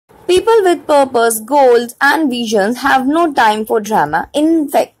People with purpose, goals, and visions have no time for drama. In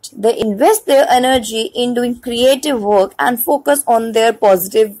fact, they invest their energy in doing creative work and focus on their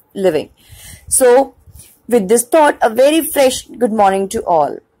positive living. So, with this thought, a very fresh good morning to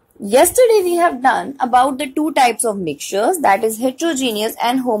all. Yesterday we have done about the two types of mixtures, that is heterogeneous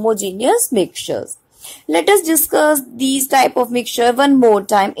and homogeneous mixtures. Let us discuss these type of mixture one more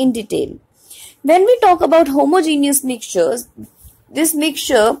time in detail. When we talk about homogeneous mixtures, this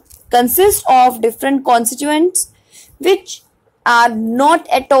mixture consists of different constituents which are not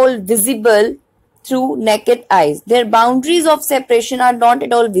at all visible through naked eyes. Their boundaries of separation are not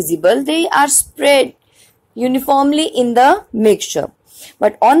at all visible. They are spread uniformly in the mixture.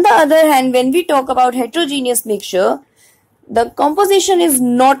 But on the other hand, when we talk about heterogeneous mixture, the composition is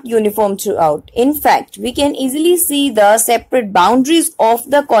not uniform throughout. In fact, we can easily see the separate boundaries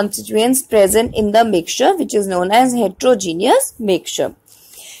of the constituents present in the mixture, which is known as heterogeneous mixture.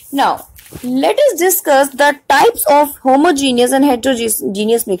 Now, let us discuss the types of homogeneous and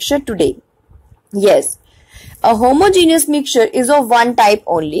heterogeneous mixture today. Yes, a homogeneous mixture is of one type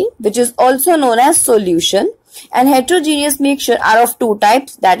only, which is also known as solution. And heterogeneous mixture are of two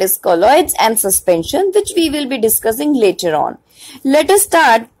types, that is colloids and suspension, which we will be discussing later on. Let us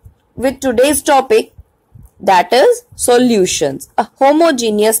start with today's topic, that is solutions, a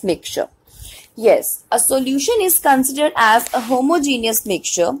homogeneous mixture. Yes, a solution is considered as a homogeneous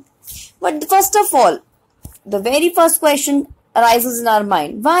mixture. But first of all, the very first question arises in our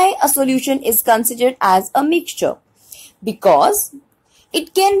mind, why a solution is considered as a mixture? Because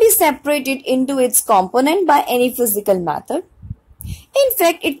it can be separated into its component by any physical method. In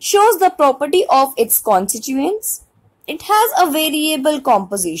fact, it shows the property of its constituents. It has a variable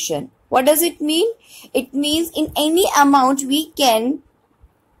composition. What does it mean? It means in any amount we can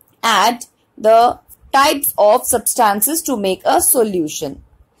add the types of substances to make a solution.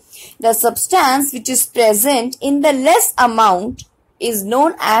 The substance which is present in the less amount is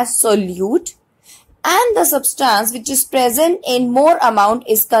known as solute, and the substance which is present in more amount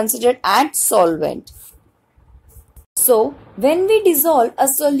is considered as solvent. So, when we dissolve a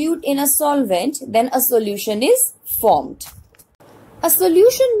solute in a solvent, then a solution is formed. A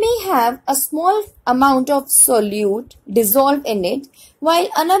solution may have a small amount of solute dissolved in it, while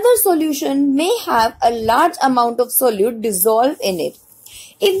another solution may have a large amount of solute dissolved in it.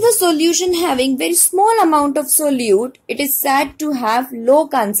 If the solution having very small amount of solute, it is said to have low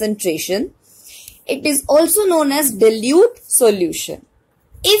concentration. It is also known as dilute solution.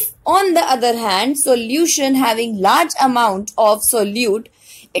 If on the other hand, solution having large amount of solute,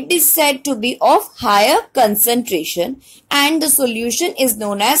 it is said to be of higher concentration, and the solution is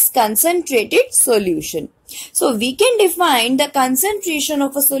known as concentrated solution. So we can define the concentration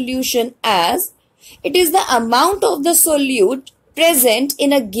of a solution as it is the amount of the solute present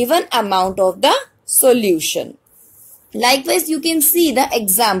in a given amount of the solution. Likewise, you can see the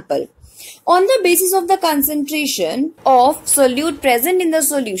example. On the basis of the concentration of solute present in the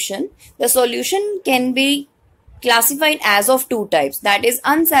solution can be classified as of two types, that is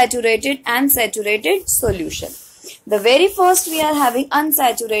unsaturated and saturated solution. The very first we are having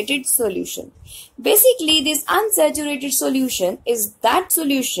unsaturated solution. Basically, this unsaturated solution is that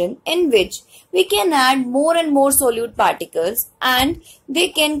solution in which we can add more and more solute particles and they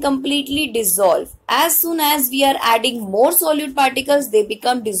can completely dissolve. As soon as we are adding more solute particles, they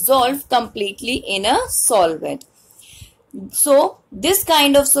become dissolved completely in a solvent. So, this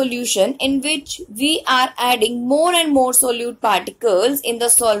kind of solution in which we are adding more and more solute particles in the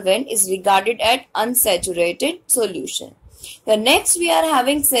solvent is regarded as unsaturated solution. The next we are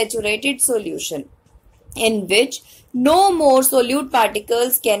having saturated solution, in which no more solute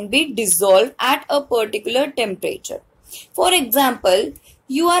particles can be dissolved at a particular temperature. For example,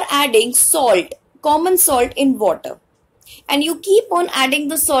 you are adding salt, common salt in water, and you keep on adding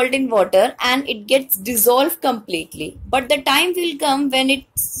the salt in water and it gets dissolved completely. But the time will come when it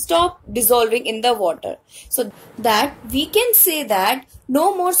stops dissolving in the water. So that we can say that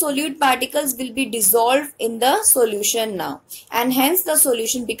no more solute particles will be dissolved in the solution now, and hence the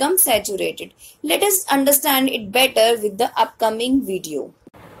solution becomes saturated. Let us understand it better with the upcoming video.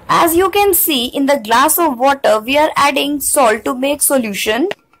 As you can see, in the glass of water, we are adding salt to make solution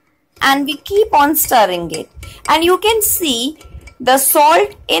and we keep on stirring it. And you can see the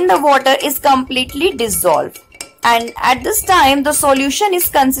salt in the water is completely dissolved. And at this time, the solution is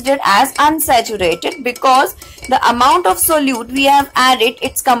considered as unsaturated because the amount of solute we have added,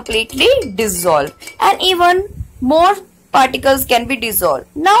 it's completely dissolved. And even more particles can be dissolved.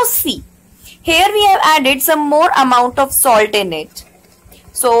 Now see, here we have added some more amount of salt in it.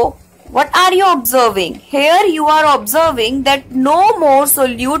 So What are you observing? Here you are observing that no more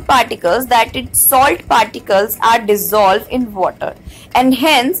solute particles, that is salt particles, are dissolved in water, and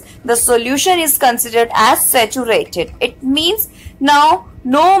hence the solution is considered as saturated. It means now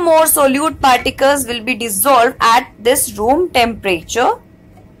no more solute particles will be dissolved at this room temperature.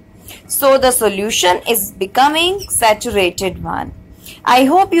 So the solution is becoming saturated one. I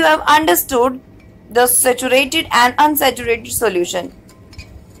hope you have understood the saturated and unsaturated solution.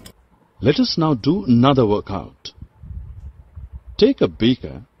 Let us now do another workout. Take a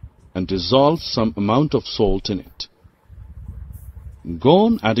beaker and dissolve some amount of salt in it. Go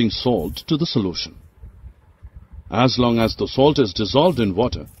on adding salt to the solution. As long as the salt is dissolved in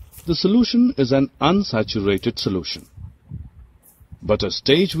water, the solution is an unsaturated solution. But a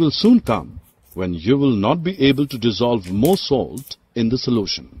stage will soon come when you will not be able to dissolve more salt in the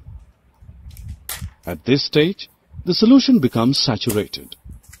solution. At this stage, the solution becomes saturated.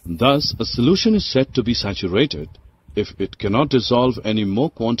 Thus, a solution is said to be saturated if it cannot dissolve any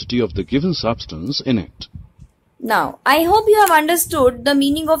more quantity of the given substance in it. Now, I hope you have understood the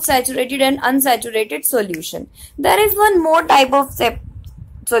meaning of saturated and unsaturated solution. There is one more type of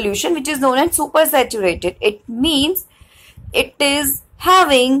solution which is known as supersaturated. It means it is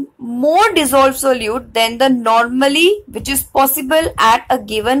having more dissolved solute than the normally which is possible at a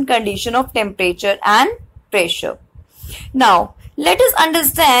given condition of temperature and pressure. Now, let us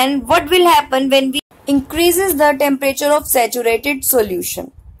understand what will happen when we increases the temperature of saturated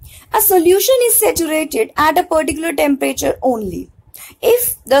solution. A solution is saturated at a particular temperature only.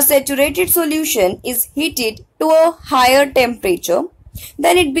 If the saturated solution is heated to a higher temperature,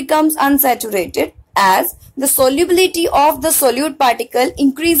 then it becomes unsaturated, as the solubility of the solute particle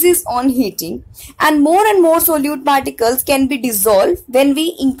increases on heating, and more solute particles can be dissolved when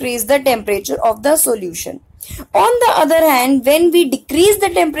we increase the temperature of the solution. On the other hand, when we decrease the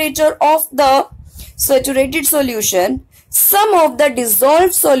temperature of the saturated solution, some of the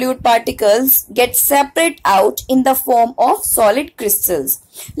dissolved solute particles get separate out in the form of solid crystals.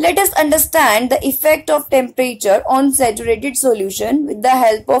 Let us understand the effect of temperature on saturated solution with the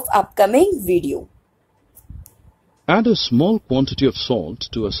help of upcoming video. Add a small quantity of salt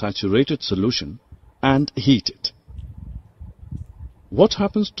to a saturated solution and heat it. What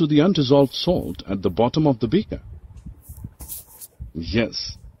happens to the undissolved salt at the bottom of the beaker?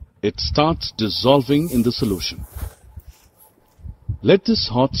 Yes, it starts dissolving in the solution. Let this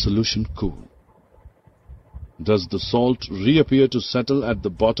hot solution cool. Does the salt reappear to settle at the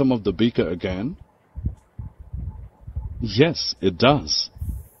bottom of the beaker again? Yes, it does.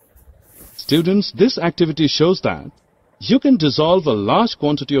 Students, this activity shows that you can dissolve a large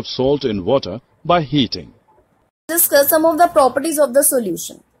quantity of salt in water by heating. Discuss some of the properties of the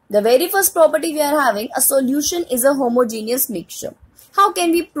solution. The very first property we are having, a solution is a homogeneous mixture. How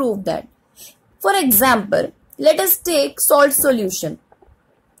can we prove that? For example, let us take salt solution.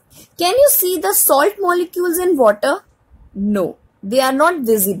 Can you see the salt molecules in water? No, they are not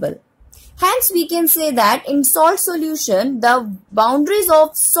visible. Hence, we can say that in salt solution, the boundaries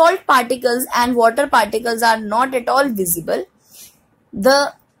of salt particles and water particles are not at all visible.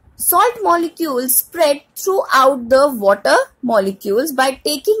 The salt molecules spread throughout the water molecules by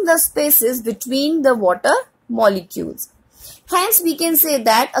taking the spaces between the water molecules. Hence, we can say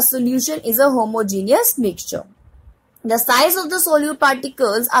that a solution is a homogeneous mixture. The size of the solute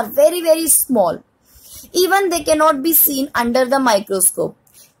particles are very small. Even they cannot be seen under the microscope.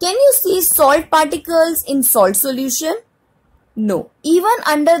 Can you see salt particles in salt solution? No. Even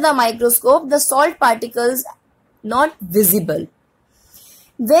under the microscope, the salt particles not visible.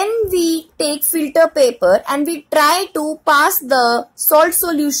 When we take filter paper and we try to pass the salt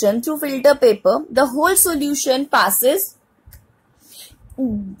solution through filter paper, the whole solution passes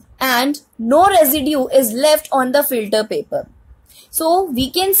and no residue is left on the filter paper. So we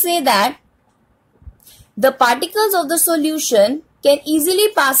can say that the particles of the solution can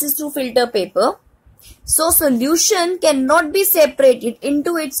easily passes through filter paper. So solution cannot be separated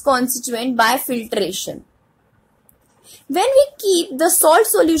into its constituent by filtration. When we keep the salt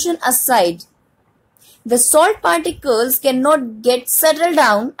solution aside, the salt particles cannot get settled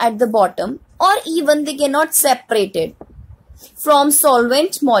down at the bottom, or even they cannot separate it from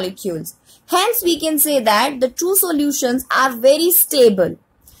solvent molecules. Hence, we can say that the true solutions are very stable,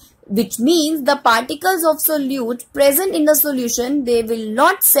 which means the particles of solute present in the solution, they will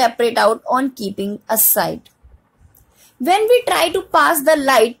not separate out on keeping aside. When we try to pass the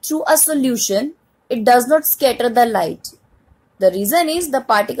light through a solution, it does not scatter the light. The reason is the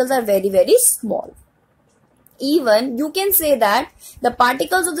particles are very small. Even you can say that the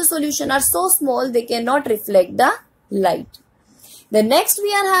particles of the solution are so small they cannot reflect the light. The next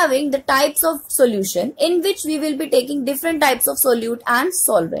we are having the types of solution, in which we will be taking different types of solute and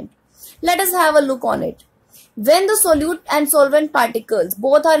solvent. Let us have a look on it. When the solute and solvent particles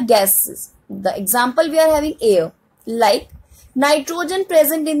both are gases, the example we are having air, like nitrogen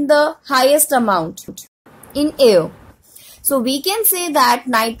present in the highest amount in air. So we can say that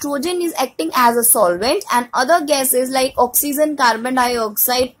nitrogen is acting as a solvent and other gases like oxygen, carbon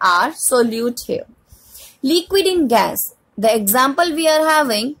dioxide are solute here. Liquid in gas. The example we are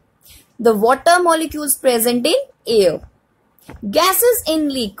having, the water molecules present in air. Gases in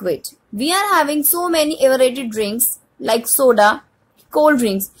liquid. We are having so many aerated drinks like soda, cold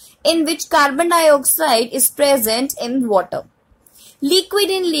drinks, in which carbon dioxide is present in water. Liquid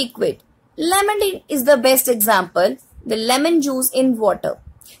in liquid. Lemon is the best example. The lemon juice in water.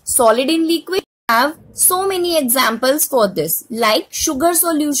 Solid in liquid. We have so many examples for this, like sugar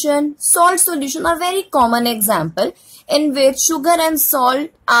solution, salt solution are very common example, in which sugar and salt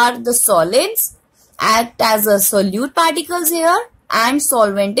are the solids, act as a solute particles here, and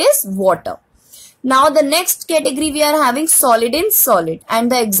solvent is water. Now the next category we are having solid in solid,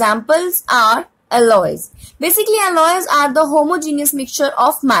 and the examples are alloys. Basically alloys are the homogeneous mixture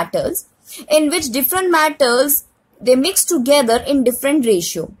of metals, in which different metals they mix together in different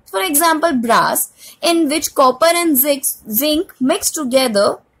ratio. For example, brass, in which copper and zinc mix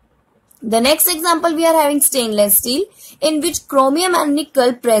together. The next example we are having stainless steel, in which chromium and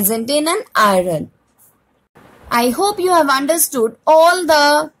nickel present in an iron. I hope you have understood all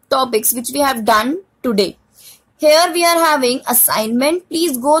the topics which we have done today. Here we are having assignment.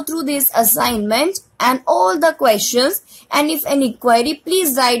 Please go through this assignment and all the questions, and if any query,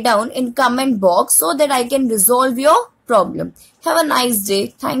 please write down in comment box so that I can resolve your problem. Have a nice day.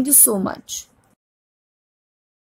 Thank you so much.